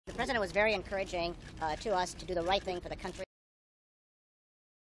president was very encouraging to us to do the right thing for the country.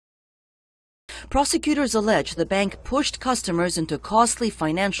 Prosecutors allege the bank pushed customers into costly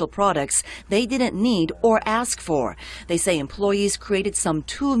financial products they didn't need or ask for. They say employees created some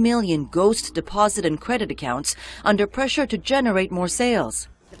 2 million ghost deposit and credit accounts under pressure to generate more sales.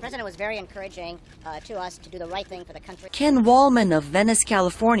 The president was very encouraging to us to do the right thing for the country. Ken Wallman of Venice,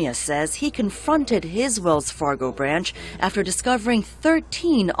 California says he confronted his Wells Fargo branch after discovering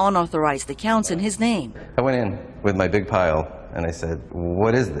 13 unauthorized accounts in his name. I went in with my big pile and I said,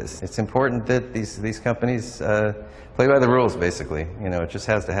 what is this? It's important that these companies play by the rules, basically. You know, it just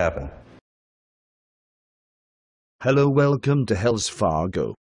has to happen. Hello, welcome to Wells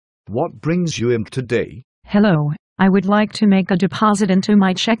Fargo. What brings you in today? Hello, I would like to make a deposit into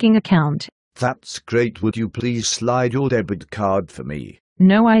my checking account. That's great. Would you please slide your debit card for me?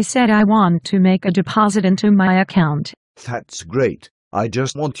 No, I said I want to make a deposit into my account. That's great. I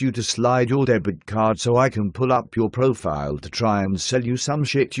just want you to slide your debit card so I can pull up your profile to try and sell you some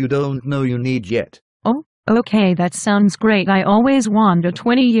shit you don't know you need yet. Oh, okay, that sounds great. I always want a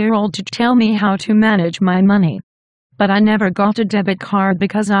 20-year-old to tell me how to manage my money. But I never got a debit card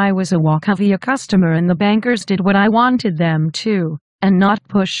because I was a Wachovia customer and the bankers did what I wanted them to, and not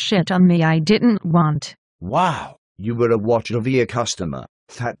push shit on me I didn't want. Wow, you were a Wachovia customer.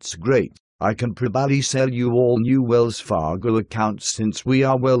 That's great. I can probably sell you all new Wells Fargo accounts since we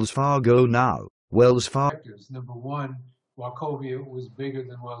are Wells Fargo now. Wells Fargo. Number one, Wachovia was bigger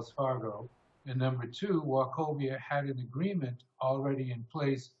than Wells Fargo. And number two, Wachovia had an agreement already in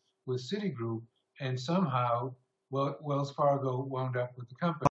place with Citigroup, and somehow Wells Fargo wound up with the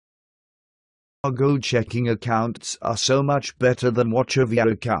company. Fargo checking accounts are so much better than Wachovia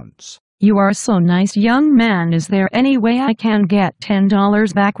accounts. You are so nice, young man. Is there any way I can get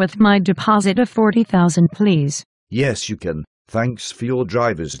 $10 back with my deposit of $40,000, please? Yes, you can. Thanks for your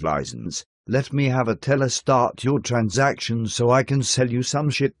driver's license. Let me have a teller start your transaction so I can sell you some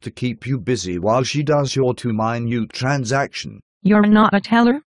shit to keep you busy while she does your 2 minute transaction. You're not a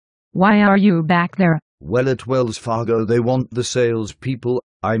teller? Why are you back there? Well, at Wells Fargo they want the salespeople,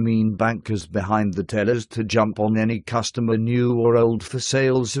 I mean bankers behind the tellers, to jump on any customer, new or old, for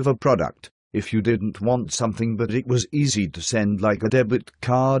sales of a product. If you didn't want something but it was easy to send, like a debit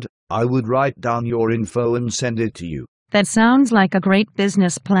card, I would write down your info and send it to you. That sounds like a great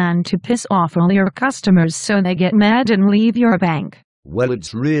business plan to piss off all your customers so they get mad and leave your bank. Well,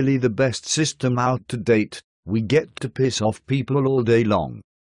 it's really the best system out to date. We get to piss off people all day long.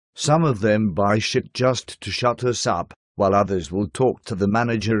 Some of them buy shit just to shut us up, while others will talk to the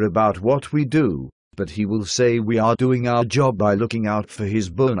manager about what we do, but he will say we are doing our job by looking out for his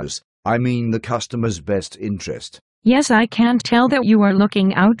bonus, I mean the customer's best interest. Yes, I can't tell that you are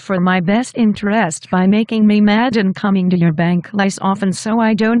looking out for my best interest by making me mad and coming to your bank less often so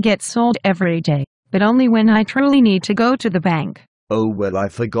I don't get sold every day, but only when I truly need to go to the bank. Oh well, I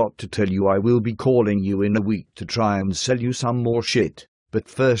forgot to tell you I will be calling you in a week to try and sell you some more shit. But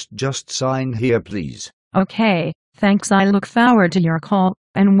first, just sign here, please. Okay, thanks. I look forward to your call.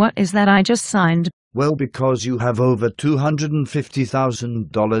 And what is that I just signed? Well, because you have over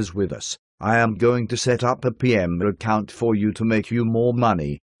 $250,000 with us, I am going to set up a PM account for you to make you more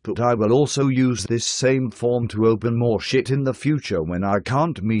money. But I will also use this same form to open more shit in the future when I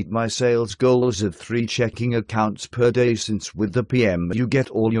can't meet my sales goals of 3 checking accounts per day, since with the PM you get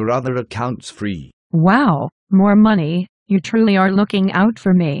all your other accounts free. Wow, more money. You truly are looking out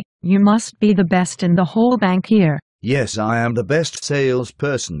for me. You must be the best in the whole bank here. Yes, I am the best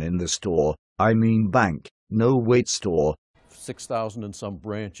salesperson in the store. I mean bank, no wait, store. 6,000 and some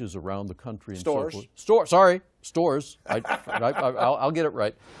branches around the country. And Stores. So forth. Stores. I'll get it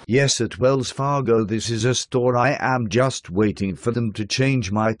right. Yes, at Wells Fargo this is a store. I am just waiting for them to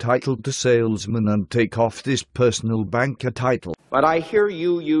change my title to salesman and take off this personal banker title. But I hear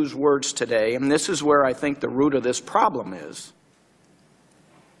you use words today, and this is where I think the root of this problem is.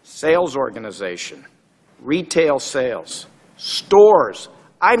 Sales organization, retail sales, stores.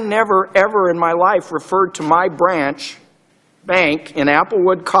 I've never, ever in my life referred to my bank in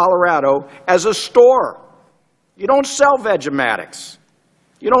Applewood, Colorado, as a store. You don't sell Vegematics.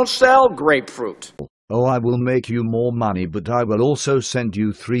 You don't sell grapefruit. Oh, I will make you more money, but I will also send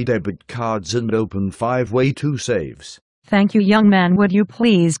you 3 debit cards and open 5 way-to saves. Thank you, young man. Would you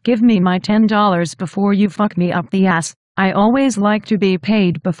please give me my $10 before you fuck me up the ass? I always like to be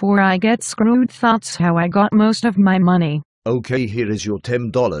paid before I get screwed. That's how I got most of my money. Okay, here is your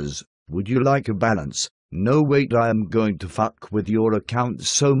 $10. Would you like a balance? No, wait, I am going to fuck with your account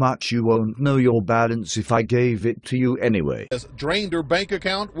so much you won't know your balance if I gave it to you anyway. Has drained her bank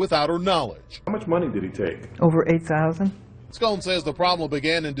account without her knowledge. How much money did he take? Over $8,000. Sloan says the problem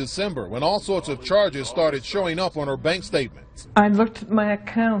began in December when all sorts of charges started showing up on her bank statements. I looked at my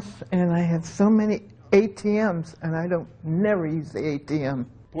accounts and I had so many ATMs, and I never use the ATM.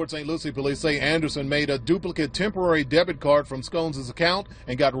 Port St. Lucie police say Anderson made a duplicate temporary debit card from Sloan's account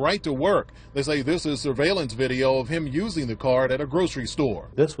and got right to work. They say this is surveillance video of him using the card at a grocery store.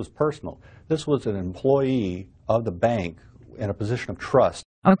 This was personal. This was an employee of the bank in a position of trust.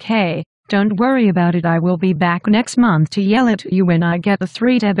 Okay, don't worry about it. I will be back next month to yell at you when I get the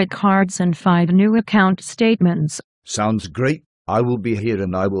 3 debit cards and 5 new account statements. Sounds great. I will be here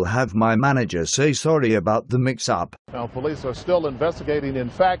and I will have my manager say sorry about the mix-up. Now, police are still investigating. In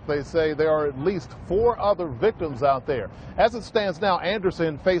fact, they say there are at least 4 other victims out there. As it stands now,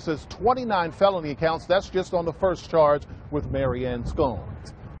 Anderson faces 29 felony counts. That's just on the first charge with Mary Ann Sloan.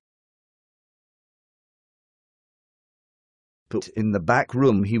 But in the back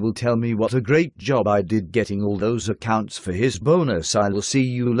room he will tell me what a great job I did getting all those accounts for his bonus. I will see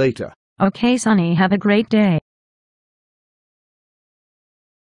you later. Okay, Sonny, have a great day.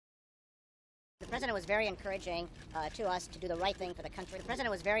 The president was very encouraging to us to do the right thing for the country. The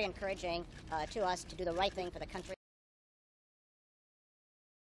president was very encouraging to us to do the right thing for the country.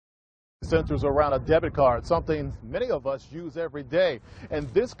 Centers around a debit card, something many of us use every day. In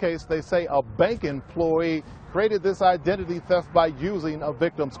this case, they say a bank employee created this identity theft by using a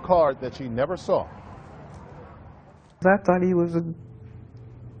victim's card that she never saw. I thought he was a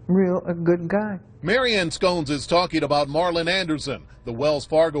good guy. Mary Ann Scones is talking about Marlon Anderson, the Wells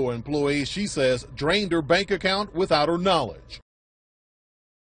Fargo employee she says drained her bank account without her knowledge.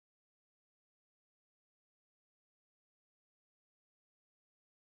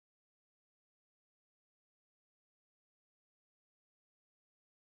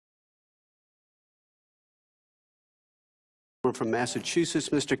 From Massachusetts,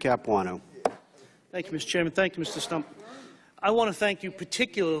 Mr. Capuano. Thank you, Mr. Chairman. Thank you, Mr. Stumpf. I want to thank you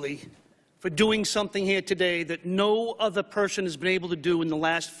particularly for doing something here today that no other person has been able to do in the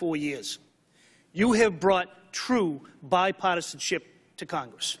last 4 years. You have brought true bipartisanship to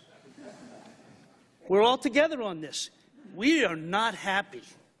Congress. We're all together on this. We are not happy.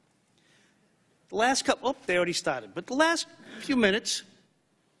 The last couple, oh, they already started, but the last few minutes,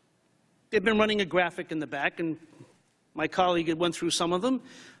 they've been running a graphic in the back, and my colleague had went through some of them.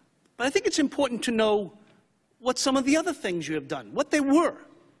 But I think it's important to know what some of the other things you have done, what they were.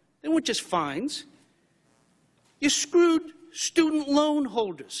 They weren't just fines. You screwed student loan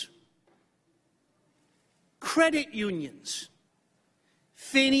holders, credit unions,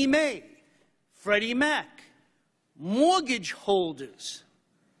 Fannie Mae, Freddie Mac, mortgage holders,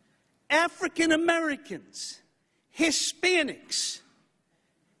 African Americans, Hispanics,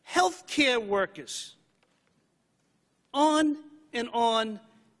 healthcare workers, on and on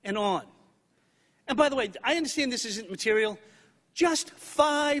and on. And by the way, I understand this isn't material. Just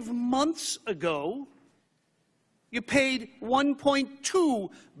 5 months ago, you paid $1.2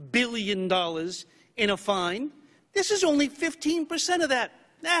 billion in a fine. This is only 15% of that.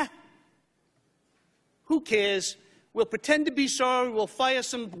 Nah. Who cares? We'll pretend to be sorry, we'll fire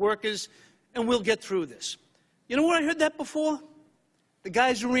some workers, and we'll get through this. You know where I heard that before? The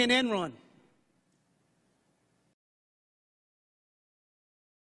guys who ran Enron.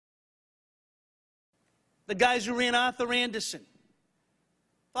 The guys who ran Arthur Anderson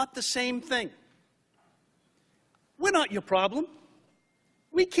thought the same thing. We're not your problem.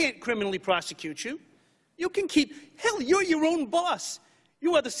 We can't criminally prosecute you. You can keep, hell, you're your own boss.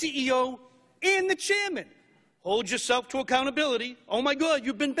 You are the CEO and the chairman. Hold yourself to accountability. Oh my God,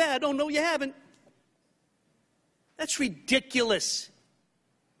 you've been bad. Oh no, you haven't. That's ridiculous.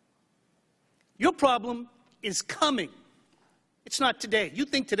 Your problem is coming. It's not today. You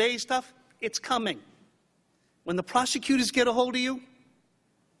think today's stuff? It's coming. When the prosecutors get a hold of you,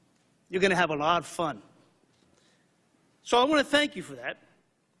 you're going to have a lot of fun. So I want to thank you for that.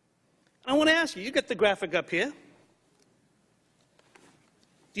 I want to ask you, you got the graphic up here.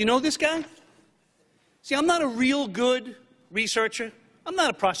 Do you know this guy? See, I'm not a real good researcher. I'm not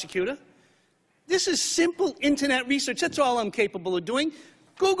a prosecutor. This is simple internet research. That's all I'm capable of doing.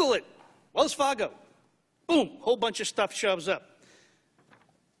 Google it. Wells Fargo. Boom, whole bunch of stuff shows up.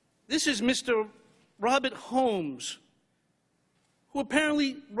 This is Mr. Robert Holmes, who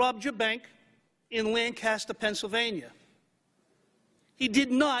apparently robbed your bank in Lancaster, Pennsylvania. He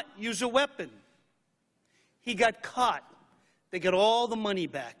did not use a weapon. He got caught. They got all the money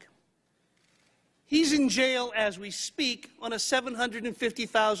back. He's in jail as we speak on a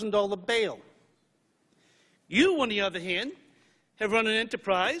 $750,000 bail. You, on the other hand, have run an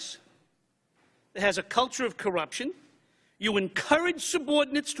enterprise that has a culture of corruption. You encourage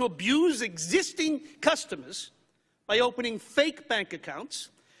subordinates to abuse existing customers by opening fake bank accounts.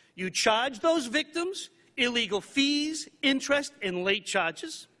 You charge those victims illegal fees, interest, and late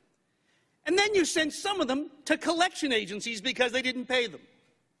charges. And then you sent some of them to collection agencies because they didn't pay them.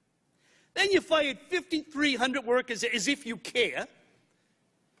 Then you fired 5,300 workers as if you care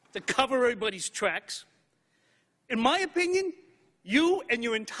to cover everybody's tracks. In my opinion, you and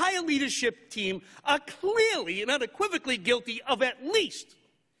your entire leadership team are clearly and unequivocally guilty of at least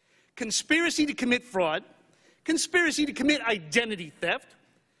conspiracy to commit fraud, conspiracy to commit identity theft,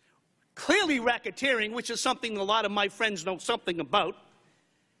 clearly racketeering, which is something a lot of my friends know something about,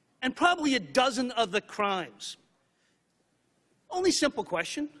 and probably a dozen other crimes. Only simple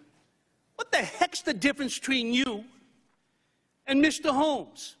question. What the heck's the difference between you and Mr.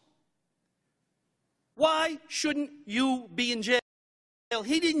 Holmes? Why shouldn't you be in jail?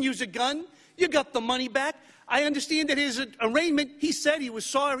 He didn't use a gun. You got the money back. I understand that his arraignment, he said he was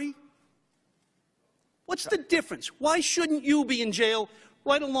sorry. What's the difference? Why shouldn't you be in jail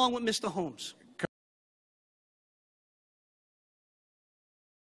right along with Mr. Holmes?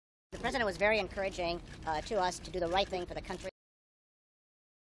 The president was very encouraging to us to do the right thing for the country.